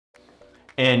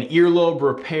An earlobe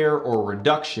repair or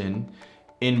reduction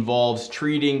involves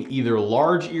treating either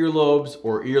large earlobes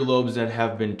or earlobes that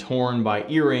have been torn by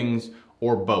earrings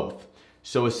or both.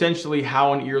 So essentially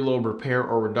how an earlobe repair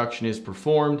or reduction is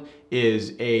performed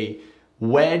is a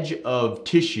wedge of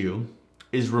tissue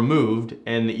is removed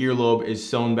and the earlobe is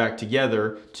sewn back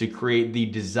together to create the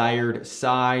desired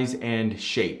size and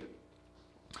shape.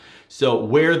 So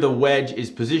where the wedge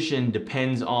is positioned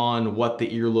depends on what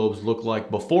the earlobes look like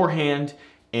beforehand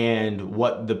and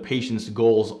what the patient's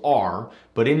goals are.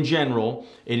 But in general,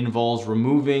 it involves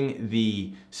removing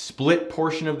the split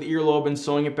portion of the earlobe and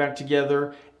sewing it back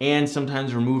together, and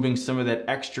sometimes removing some of that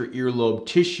extra earlobe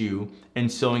tissue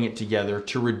and sewing it together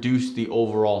to reduce the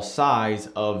overall size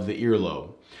of the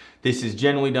earlobe. This is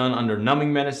generally done under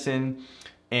numbing medicine,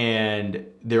 and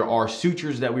there are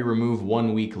sutures that we remove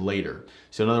 1 week later.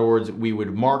 So in other words, we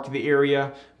would mark the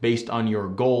area based on your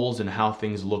goals and how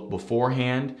things look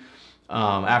beforehand.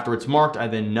 After it's marked, I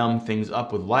then numb things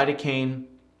up with lidocaine.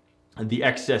 The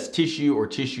excess tissue or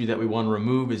tissue that we want to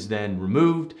remove is then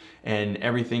removed, and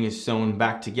everything is sewn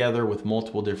back together with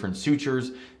multiple different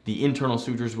sutures. The internal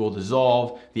sutures will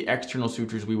dissolve. The external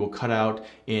sutures we will cut out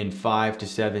in 5 to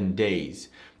 7 days.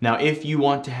 Now, if you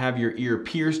want to have your ear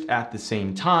pierced at the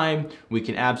same time, we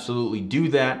can absolutely do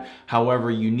that.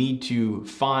 However, you need to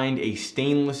find a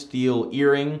stainless steel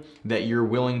earring that you're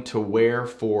willing to wear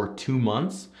for 2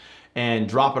 months and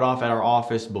drop it off at our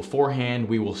office beforehand.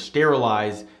 We will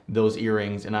sterilize those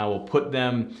earrings and I will put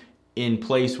them in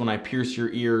place when I pierce your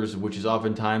ears, which is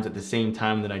oftentimes at the same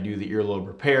time that I do the earlobe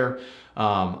repair.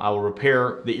 I will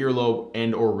repair the earlobe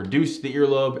and or reduce the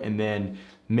earlobe and then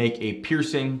make a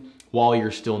piercing while you're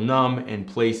still numb and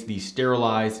place the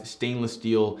sterilized stainless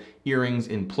steel earrings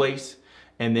in place.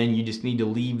 And then you just need to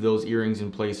leave those earrings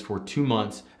in place for 2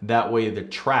 months. That way the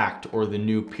tract or the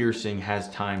new piercing has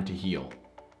time to heal.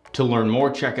 To learn more,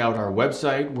 check out our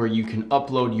website where you can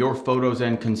upload your photos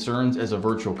and concerns as a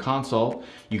virtual consult.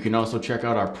 You can also check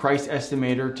out our price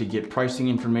estimator to get pricing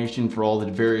information for all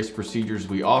the various procedures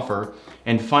we offer.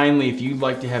 And finally, if you'd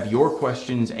like to have your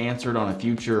questions answered on a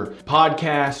future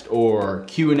podcast or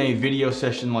Q&A video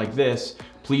session like this,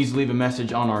 please leave a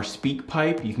message on our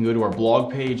SpeakPipe. You can go to our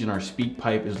blog page and our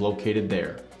SpeakPipe is located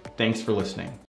there. Thanks for listening.